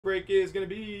break is going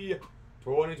to be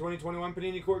 2020-21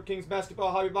 Panini Court Kings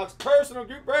Basketball Hobby Box Personal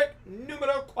Group Break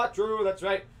Numero Cuatro. That's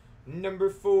right. Number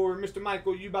 4. Mr.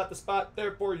 Michael, you bought the spot.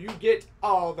 Therefore, you get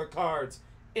all the cards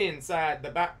inside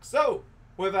the box. So,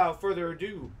 without further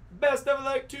ado, best of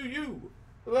luck to you.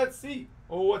 Let's see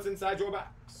what's inside your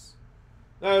box.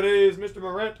 That is Mr.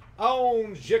 Morant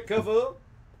on your cover.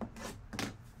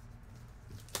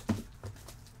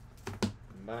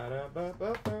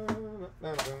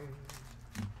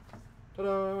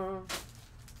 Ta-da.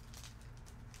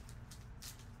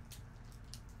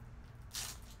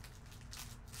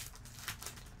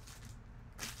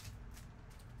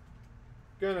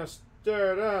 Gonna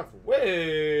start off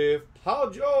with Paul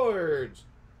George,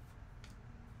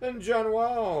 then John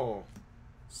Wall,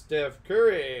 Steph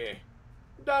Curry,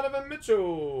 Donovan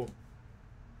Mitchell.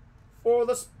 For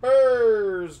the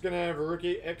Spurs, gonna have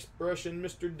rookie expression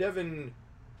Mr. Devin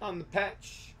on the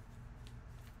patch.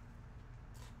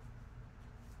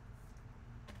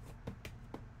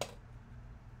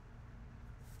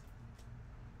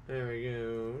 There we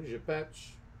go. Here's your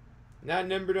patch. Not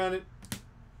numbered on it.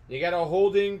 You got a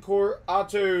holding court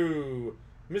auto,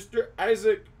 Mr.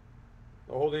 Isaac.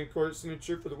 A holding court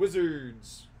signature for the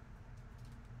Wizards.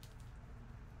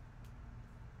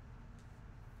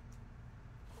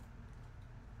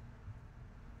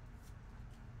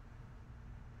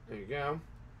 There you go.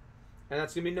 And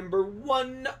that's going to be number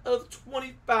 1 of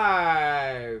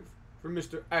 25 for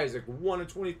Mr. Isaac. 1 of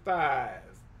 25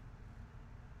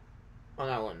 on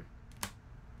that one.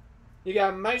 You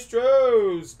got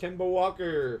Maestros, Kemba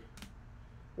Walker.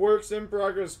 Works in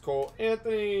progress, Cole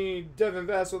Anthony. Devin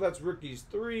Vassell, that's rookies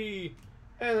 3.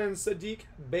 And then Sadiq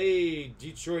Bey,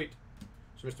 Detroit.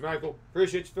 So, Mr. Michael,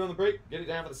 appreciate you filling the break. Get it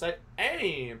down for the site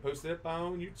and post it up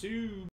on YouTube.